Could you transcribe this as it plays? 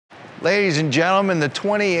Ladies and gentlemen, the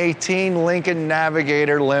 2018 Lincoln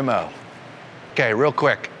Navigator Limo. Okay, real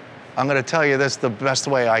quick, I'm gonna tell you this the best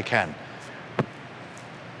way I can.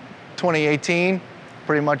 2018,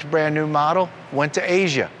 pretty much brand new model, went to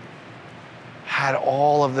Asia. Had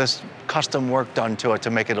all of this custom work done to it to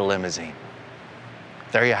make it a limousine.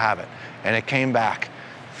 There you have it. And it came back.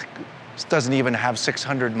 This doesn't even have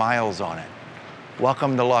 600 miles on it.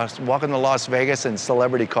 Welcome to Las Vegas and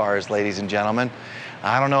celebrity cars, ladies and gentlemen.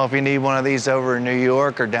 I don't know if you need one of these over in New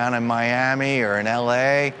York or down in Miami or in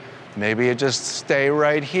LA. Maybe you just stay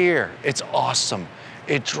right here. It's awesome.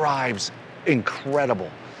 It drives incredible.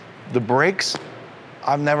 The brakes,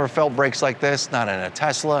 I've never felt brakes like this, not in a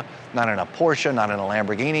Tesla, not in a Porsche, not in a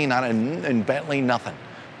Lamborghini, not in Bentley, nothing.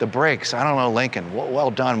 The brakes, I don't know, Lincoln, well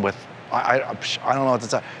done with, I don't know what to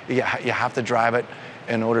say. You have to drive it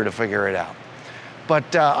in order to figure it out.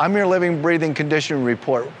 But I'm your living, breathing condition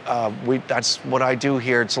report. That's what I do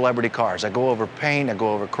here at Celebrity Cars. I go over paint, I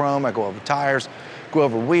go over chrome, I go over tires, go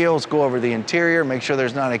over wheels, go over the interior, make sure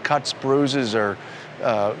there's not any cuts, bruises, or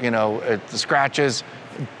scratches,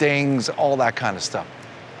 dings, all that kind of stuff.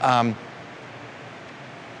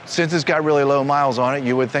 Since it's got really low miles on it,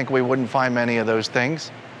 you would think we wouldn't find many of those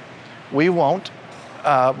things. We won't.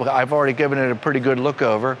 I've already given it a pretty good look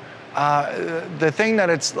over. The thing that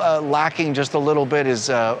it's lacking just a little bit is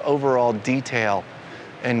overall detail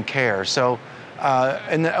and care. So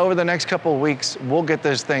over the next couple of weeks, we'll get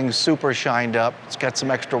this thing super shined up. It's got some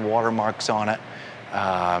extra watermarks on it.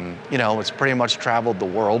 It's pretty much traveled the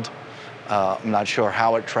world. I'm not sure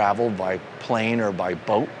how it traveled, by plane or by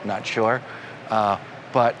boat, not sure.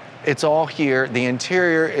 But it's all here. The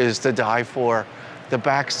interior is to die for. The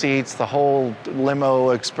back seats, the whole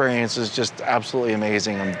limo experience is just absolutely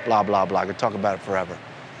amazing, and blah, blah, blah. I could talk about it forever.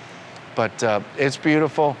 But it's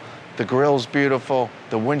beautiful. The grill's beautiful.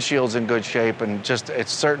 The windshield's in good shape, and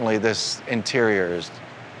it's certainly, this interior is,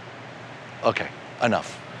 okay,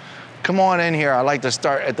 enough. Come on in here. I like to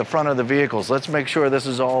start at the front of the vehicles. Let's make sure this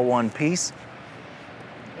is all one piece.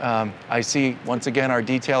 I see, once again, our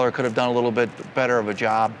detailer could have done a little bit better of a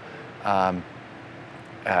job.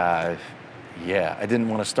 Yeah, I didn't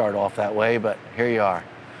want to start off that way, but here you are.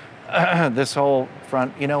 This whole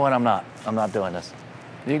front, you know what, I'm not doing this.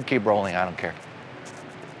 You can keep rolling, I don't care.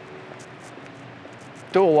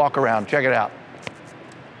 Do a walk around, check it out.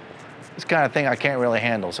 This kind of thing I can't really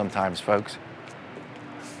handle sometimes, folks.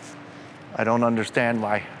 I don't understand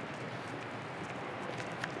why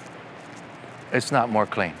it's not more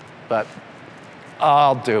clean, but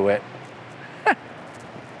I'll do it. I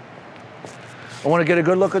want to get a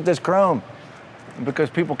good look at this chrome. Because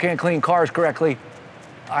people can't clean cars correctly,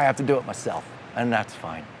 I have to do it myself, and that's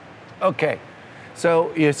fine. Okay,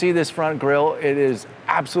 so you see this front grille, it is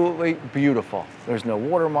absolutely beautiful. There's no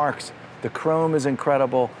watermarks, the chrome is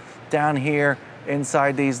incredible. Down here,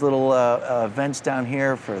 inside these little vents down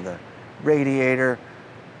here for the radiator,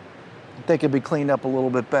 they could be cleaned up a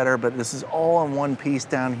little bit better, but this is all in one piece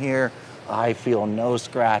down here. I feel no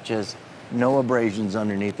scratches. No abrasions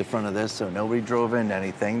underneath the front of this, so nobody drove into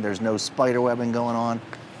anything. There's no spider webbing going on.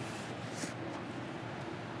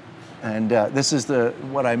 And this is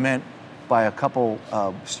what I meant by a couple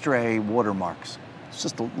stray watermarks. It's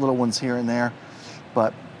just the little ones here and there,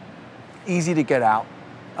 but easy to get out.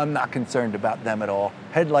 I'm not concerned about them at all.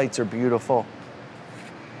 Headlights are beautiful.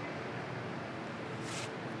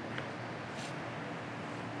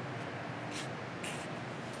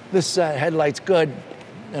 This headlight's good.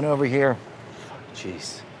 And over here,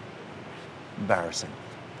 jeez, embarrassing.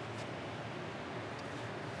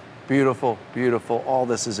 Beautiful, beautiful. All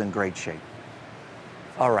this is in great shape.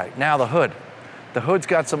 All right, now the hood. The hood's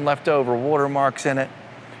got some leftover watermarks in it.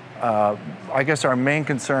 I guess our main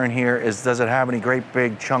concern here is, does it have any great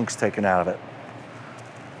big chunks taken out of it?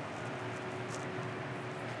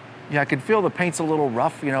 Yeah, I can feel the paint's a little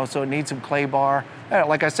rough, so it needs some clay bar.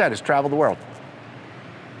 Like I said, it's traveled the world.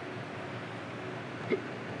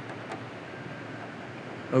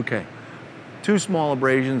 Okay, 2 small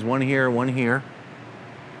abrasions, one here, one here.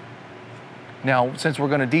 Now, since we're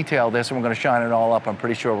gonna detail this and we're gonna shine it all up, I'm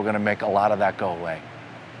pretty sure we're gonna make a lot of that go away.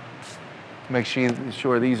 Make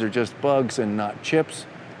sure these are just bugs and not chips.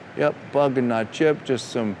 Yep, bug and not chip,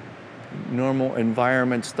 just some normal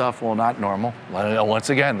environment stuff. Well, not normal.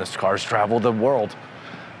 Once again, this car's traveled the world.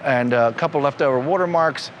 And a couple leftover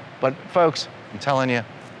watermarks, but folks, I'm telling you,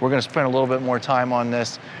 we're gonna spend a little bit more time on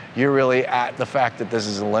this. You're really at the fact that this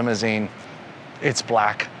is a limousine. It's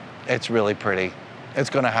black, it's really pretty. It's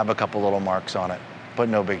gonna have a couple little marks on it, but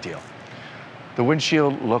no big deal. The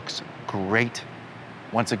windshield looks great.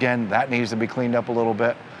 Once again, that needs to be cleaned up a little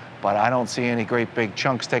bit, but I don't see any great big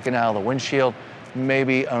chunks taken out of the windshield.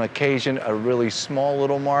 Maybe on occasion a really small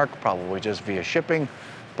little mark, probably just via shipping.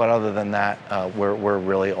 But other than that, we're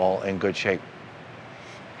really all in good shape.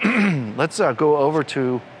 Let's go over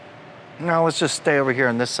to, now let's just stay over here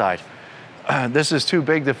on this side. This is too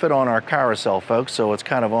big to fit on our carousel, folks, so it's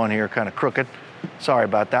kind of on here, kind of crooked. Sorry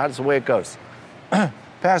about that, it's the way it goes.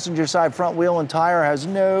 Passenger side front wheel and tire has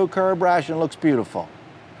no curb rash and looks beautiful.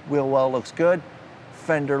 Wheel well looks good.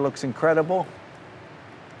 Fender looks incredible.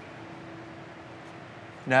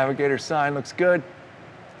 Navigator sign looks good.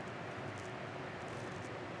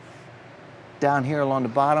 Down here along the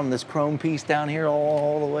bottom, this chrome piece down here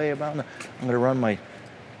all the way about. I'm gonna run my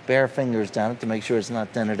bare fingers down it to make sure it's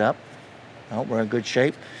not dented up. Oh, we're in good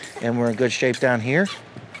shape. And we're in good shape down here,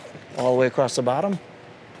 all the way across the bottom.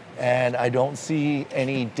 And I don't see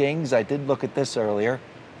any dings. I did look at this earlier.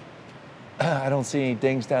 I don't see any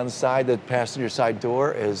dings down the side. The passenger side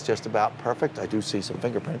door is just about perfect. I do see some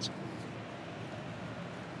fingerprints.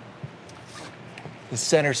 The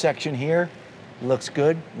center section here looks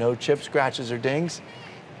good. No chips, scratches, or dings.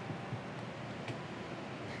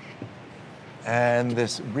 And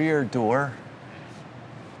this rear door,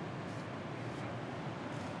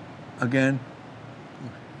 again,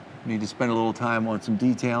 need to spend a little time on some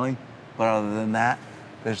detailing, but other than that,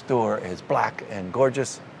 this door is black and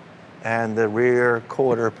gorgeous. And the rear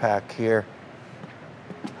quarter pack here.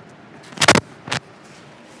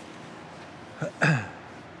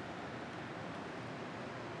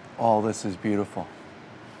 All this is beautiful.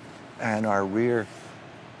 And our rear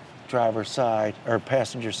driver's side, or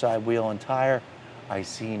passenger side wheel and tire, I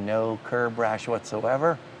see no curb rash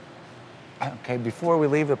whatsoever. Okay, before we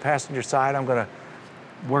leave the passenger side, I'm gonna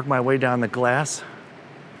work my way down the glass.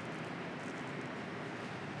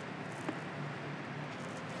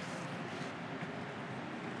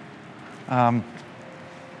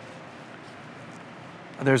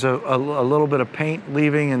 There's a little bit of paint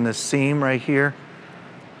leaving in the seam right here.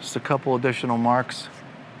 Just a couple additional marks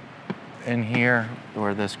in here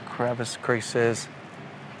where this crease is.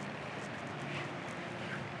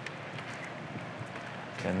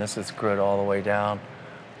 And this is good all the way down.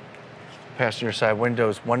 Passenger side window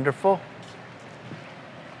is wonderful.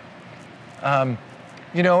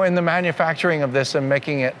 You know, in the manufacturing of this and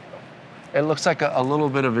making it, it looks like a little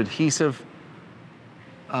bit of adhesive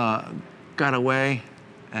got away,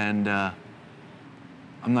 and I'm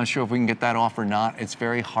not sure if we can get that off or not. It's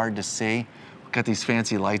very hard to see. We've got these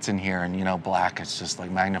fancy lights in here, and you know, black, it's just like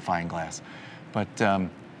magnifying glass. But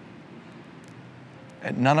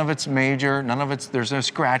none of it's major, there's no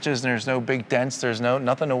scratches, there's no big dents, there's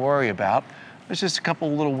nothing to worry about. There's just a couple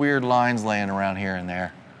little weird lines laying around here and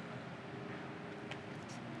there.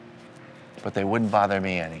 But they wouldn't bother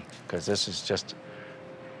me any, because this is just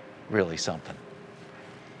really something.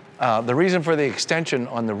 The reason for the extension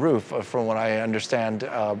on the roof, from what I understand,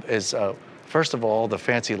 is first of all, the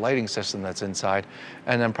fancy lighting system that's inside,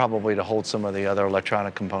 and then probably to hold some of the other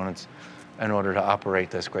electronic components in order to operate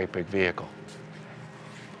this great big vehicle.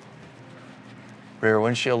 Rear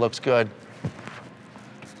windshield looks good.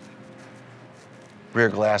 Rear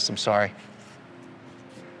glass, I'm sorry.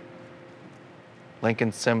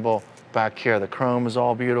 Lincoln symbol back here. The chrome is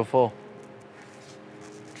all beautiful.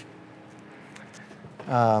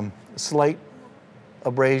 Slight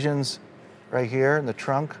abrasions right here in the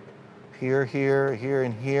trunk. Here, here, here,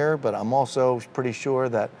 and here, but I'm also pretty sure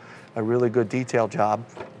that a really good detail job,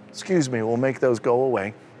 will make those go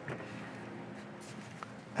away.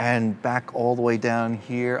 And back all the way down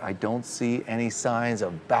here, I don't see any signs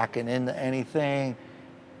of backing into anything,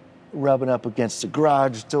 rubbing up against the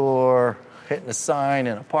garage door, hitting a sign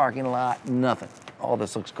in a parking lot, nothing. All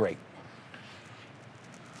this looks great.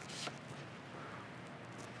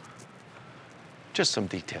 Just some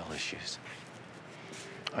detail issues.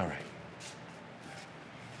 All right.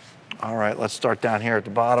 All right, let's start down here at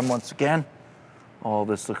the bottom once again. All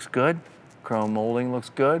this looks good. Chrome molding looks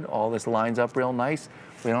good. All this lines up real nice.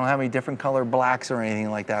 We don't have any different color blacks or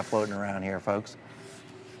anything like that floating around here, folks.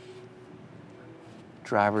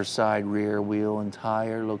 Driver's side rear wheel and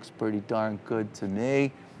tire looks pretty darn good to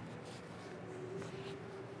me.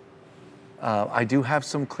 I do have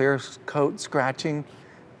some clear coat scratching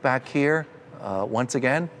back here. Once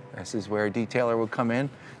again, this is where a detailer would come in.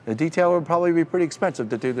 The detailer would probably be pretty expensive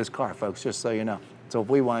to do this car, folks, just so you know. So if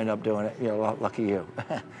we wind up doing it, you know, lucky you.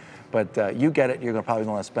 But you get it, you're probably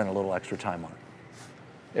gonna spend a little extra time on it.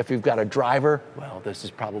 If you've got a driver, well, this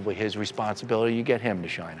is probably his responsibility. You get him to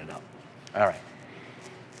shine it up. All right.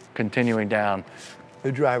 Continuing down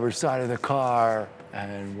the driver's side of the car,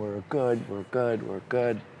 and we're good, we're good, we're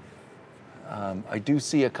good. I do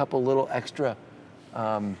see a couple little extra,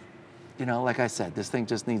 you know, like I said, this thing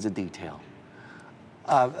just needs a detail.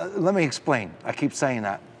 Let me explain. I keep saying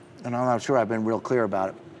that, and I'm not sure I've been real clear about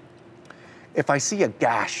it. If I see a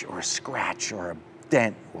gash or a scratch or a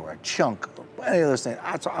dent or a chunk, or any of those things,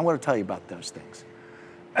 I'm going to tell you about those things.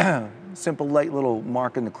 Simple, light little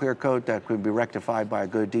mark in the clear coat that could be rectified by a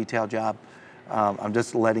good detail job. I'm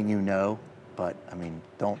just letting you know, but I mean,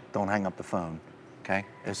 don't hang up the phone, okay?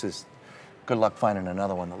 This is good luck finding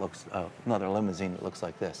another one that looks, another limousine that looks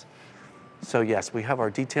like this. So yes, we have our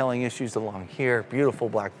detailing issues along here. Beautiful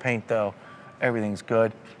black paint though. Everything's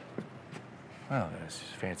good. Oh, there's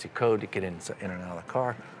fancy code to get in and out of the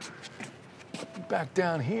car. Back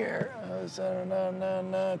down here,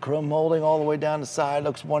 chrome molding all the way down the side,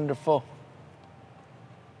 looks wonderful.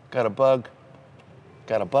 Got a bug.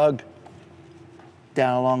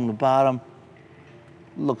 Down along the bottom,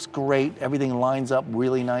 looks great. Everything lines up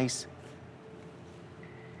really nice.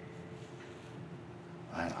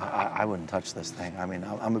 I wouldn't touch this thing. I mean,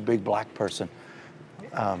 I'm a big black person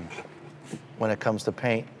when it comes to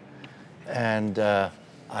paint. And I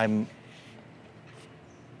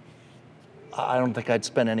don't think I'd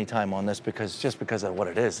spend any time on this just because of what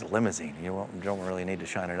it is, a limousine. You don't really need to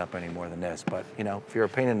shine it up any more than this. But you know, if you're a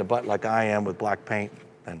pain in the butt like I am with black paint,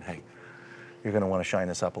 then hey, you're gonna wanna shine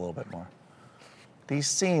this up a little bit more. These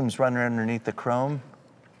seams run underneath the chrome.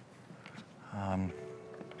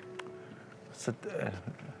 It's a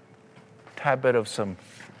tad bit of some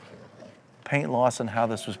paint loss in how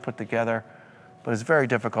this was put together, but it's very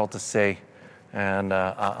difficult to see, and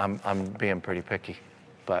I'm being pretty picky.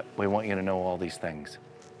 But we want you to know all these things.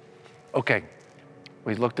 Okay,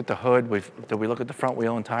 we looked at the hood. Did we look at the front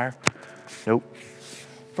wheel and tire? Nope.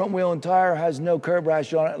 Front wheel and tire has no curb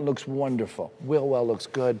rash on it. It looks wonderful. Wheel well looks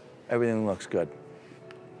good. Everything looks good.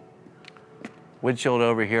 Windshield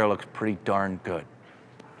over here looks pretty darn good.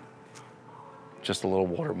 Just a little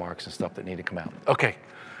watermarks and stuff that need to come out. Okay,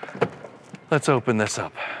 let's open this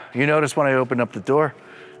up. You notice when I opened up the door,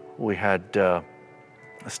 we had a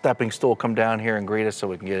stepping stool come down here and greet us so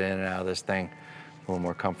we can get in and out of this thing a little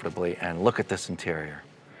more comfortably. And look at this interior.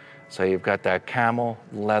 So you've got that camel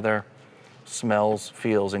leather, smells,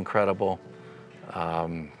 feels incredible.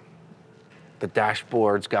 The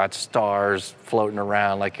dashboard's got stars floating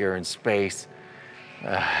around like you're in space.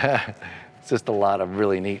 It's just a lot of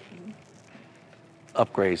really neat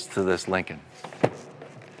upgrades to this Lincoln.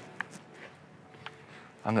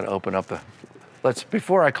 I'm gonna open up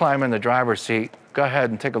before I climb in the driver's seat, go ahead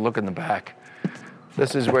and take a look in the back.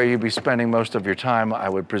 This is where you'd be spending most of your time, I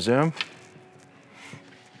would presume.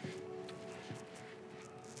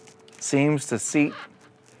 Seems to seat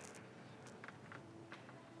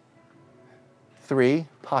 3,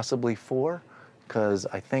 possibly 4, because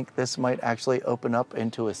I think this might actually open up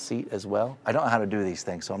into a seat as well. I don't know how to do these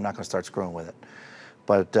things, so I'm not gonna start screwing with it.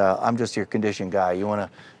 But I'm just your condition guy. You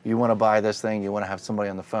wanna buy this thing, you wanna have somebody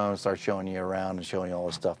on the phone start showing you around and showing you all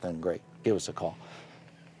this stuff, then great, give us a call.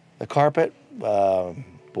 The carpet,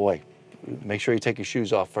 boy, make sure you take your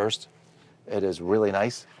shoes off first. It is really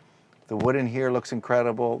nice. The wood in here looks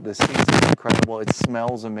incredible. The seats are incredible. It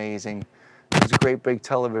smells amazing. There's a great big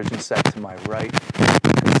television set to my right.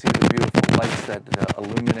 You can see the beautiful lights that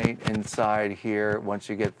illuminate inside here once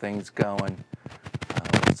you get things going.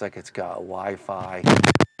 Looks like it's got Wi-Fi.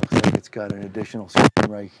 Looks like it's got an additional screen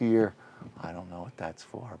right here. I don't know what that's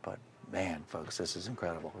for, but man, folks, this is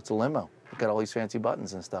incredible. It's a limo. It's got all these fancy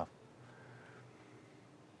buttons and stuff.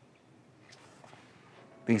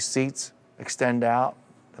 These seats extend out.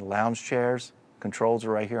 The lounge chairs, controls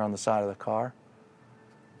are right here on the side of the car.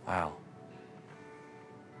 Wow.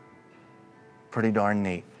 Pretty darn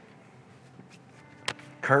neat.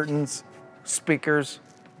 Curtains, speakers.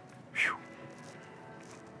 Whew.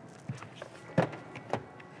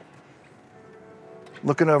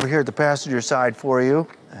 Looking over here at the passenger side for you,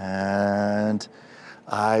 and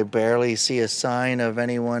I barely see a sign of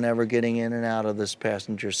anyone ever getting in and out of this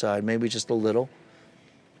passenger side, maybe just a little.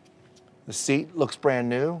 The seat looks brand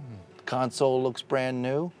new. The console looks brand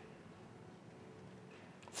new.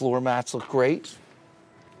 Floor mats look great.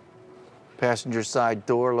 Passenger side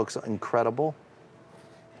door looks incredible.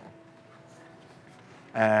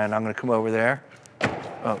 And I'm gonna come over there.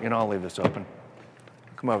 Oh, you know, I'll leave this open.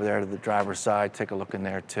 Come over there to the driver's side, take a look in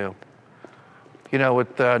there too. You know,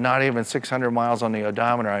 with not even 600 miles on the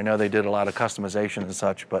odometer, I know they did a lot of customization and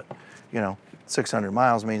such, but you know, 600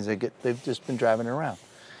 miles means they've just been driving it around.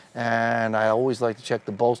 And I always like to check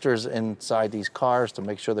the bolsters inside these cars to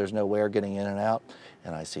make sure there's no wear getting in and out,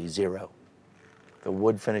 and I see 0. The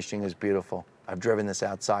wood finishing is beautiful. I've driven this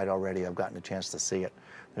outside already. I've gotten a chance to see it.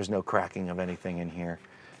 There's no cracking of anything in here,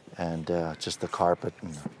 and just the carpet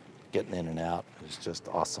and getting in and out is just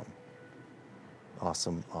awesome.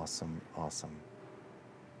 Awesome, awesome, awesome.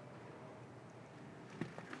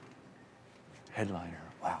 Headliner,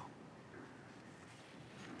 wow.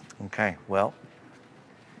 Okay, well,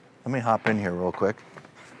 let me hop in here real quick.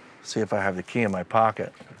 See if I have the key in my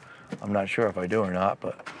pocket. I'm not sure if I do or not,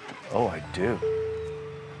 but, oh, I do.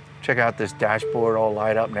 Check out this dashboard all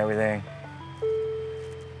light up and everything.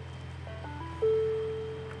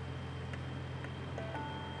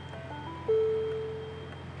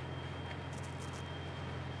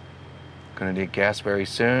 Gonna need gas very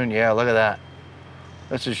soon. Yeah, look at that.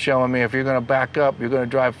 This is showing me if you're gonna back up, you're gonna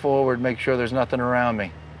drive forward, make sure there's nothing around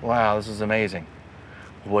me. Wow, this is amazing.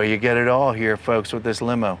 Well, you get it all here, folks, with this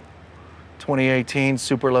limo. 2018,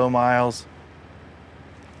 super low miles.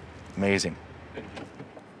 Amazing.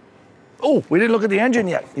 Oh, we didn't look at the engine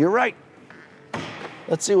yet. You're right.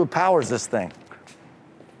 Let's see what powers this thing.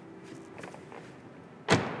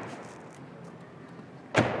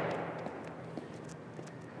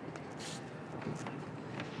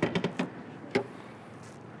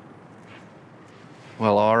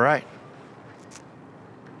 Well, all right.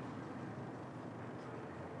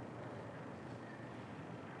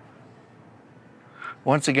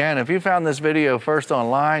 Once again, if you found this video first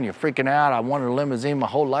online, you're freaking out, I wanted a limousine my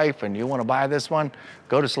whole life and you want to buy this one,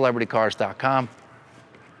 go to celebritycars.com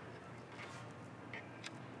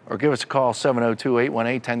or give us a call,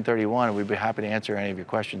 702-818-1031, and we'd be happy to answer any of your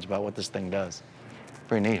questions about what this thing does.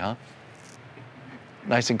 Pretty neat, huh?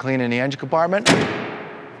 Nice and clean in the engine compartment.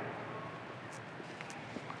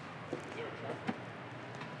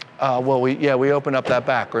 Well, we opened up that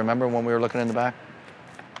back. Remember when we were looking in the back?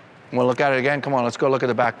 We'll look at it again. Come on, let's go look at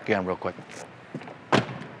the back again real quick.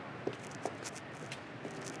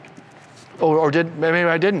 Oh, or maybe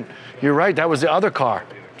I didn't. You're right, that was the other car.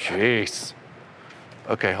 Jeez.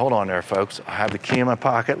 Okay, hold on there, folks. I have the key in my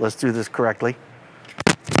pocket. Let's do this correctly.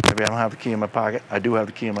 Maybe I don't have the key in my pocket. I do have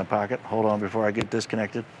the key in my pocket. Hold on before I get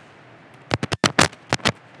disconnected.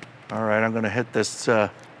 All right, I'm gonna hit this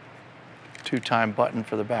two-time button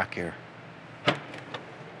for the back here.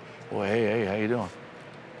 Well, hey, how you doing?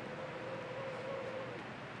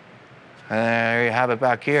 And there you have it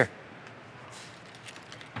back here.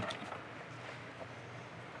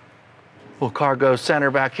 Little cargo center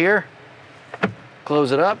back here.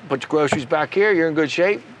 Close it up, put your groceries back here, you're in good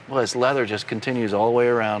shape. Well, this leather just continues all the way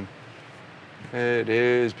around. It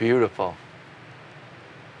is beautiful.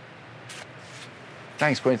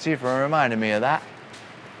 Thanks, Quincy, for reminding me of that.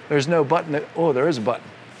 There's no button. Oh, there is a button.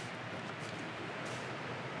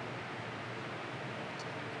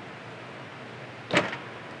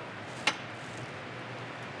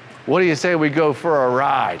 What do you say we go for a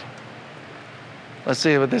ride? Let's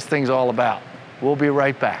see what this thing's all about. We'll be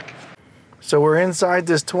right back. So we're inside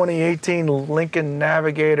this 2018 Lincoln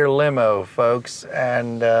Navigator Limo, folks,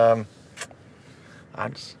 and I'm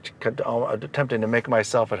attempting to make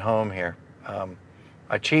myself at home here.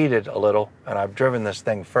 I cheated a little, and I've driven this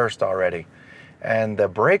thing first already. And the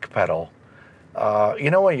brake pedal,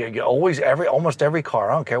 you know when you always, almost every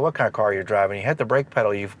car, I don't care what kind of car you're driving, you hit the brake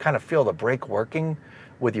pedal, you kind of feel the brake working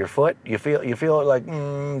with your foot. You feel it like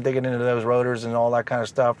digging into those rotors and all that kind of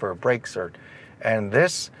stuff, or brakes, and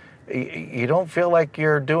this, you don't feel like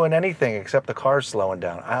you're doing anything except the car's slowing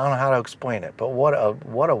down. I don't know how to explain it, but what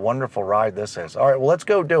a wonderful ride this is. All right, well, let's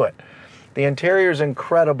go do it. The interior is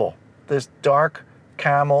incredible. This dark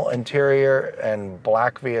camel interior and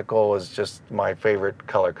black vehicle is just my favorite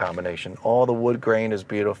color combination. All the wood grain is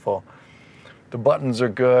beautiful. The buttons are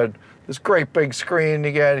good. This great big screen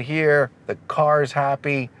you get here. The car's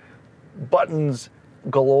happy. Buttons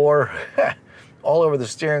galore. All over the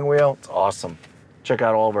steering wheel. It's awesome. Check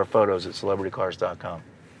out all of our photos at celebritycars.com.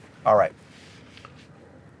 All right.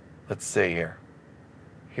 Let's see here.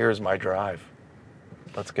 Here's my drive.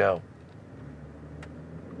 Let's go.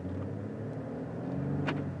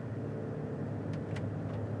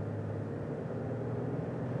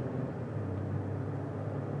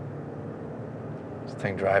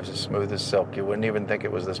 Thing drives as smooth as silk. You wouldn't even think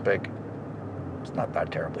it was this big. It's not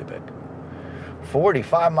that terribly big.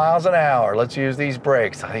 45 miles an hour. Let's use these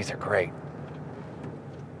brakes. Oh, these are great.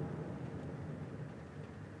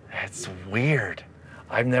 It's weird.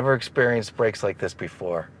 I've never experienced brakes like this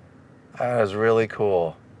before. That is really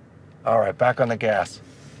cool. All right, back on the gas.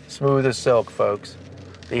 Smooth as silk, folks.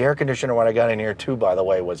 The air conditioner when I got in here too, by the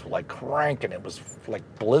way, was like cranking. It was like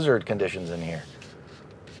blizzard conditions in here.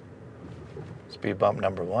 Speed bump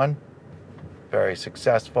number 1, very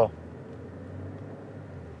successful.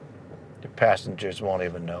 The passengers won't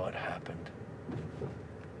even know it happened.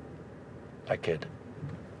 I kid.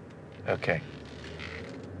 Okay.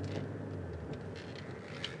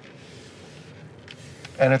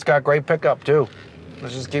 And it's got great pickup too.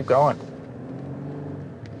 Let's just keep going.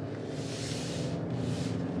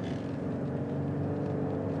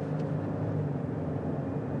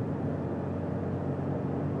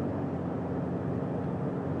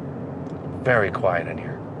 Very quiet in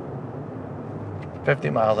here. 50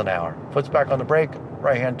 miles an hour. Foot's back on the brake,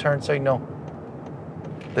 right-hand turn signal.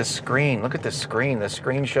 This screen, look at this screen. The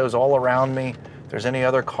screen shows all around me. If there's any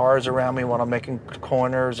other cars around me when I'm making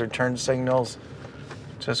corners or turn signals.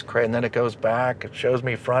 Just crazy. And then it goes back. It shows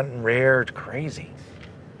me front and rear. It's crazy.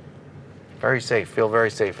 Very safe. Feel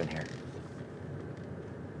very safe in here.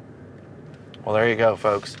 Well, there you go,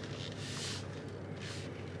 folks.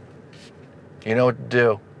 You know what to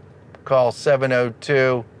do. Call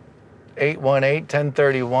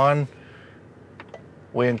 702-818-1031.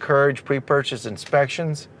 We encourage pre-purchase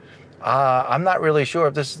inspections. I'm not really sure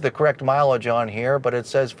if this is the correct mileage on here, but it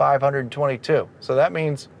says 522. So that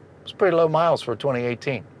means it's pretty low miles for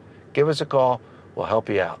 2018. Give us a call. We'll help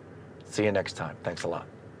you out. See you next time. Thanks a lot.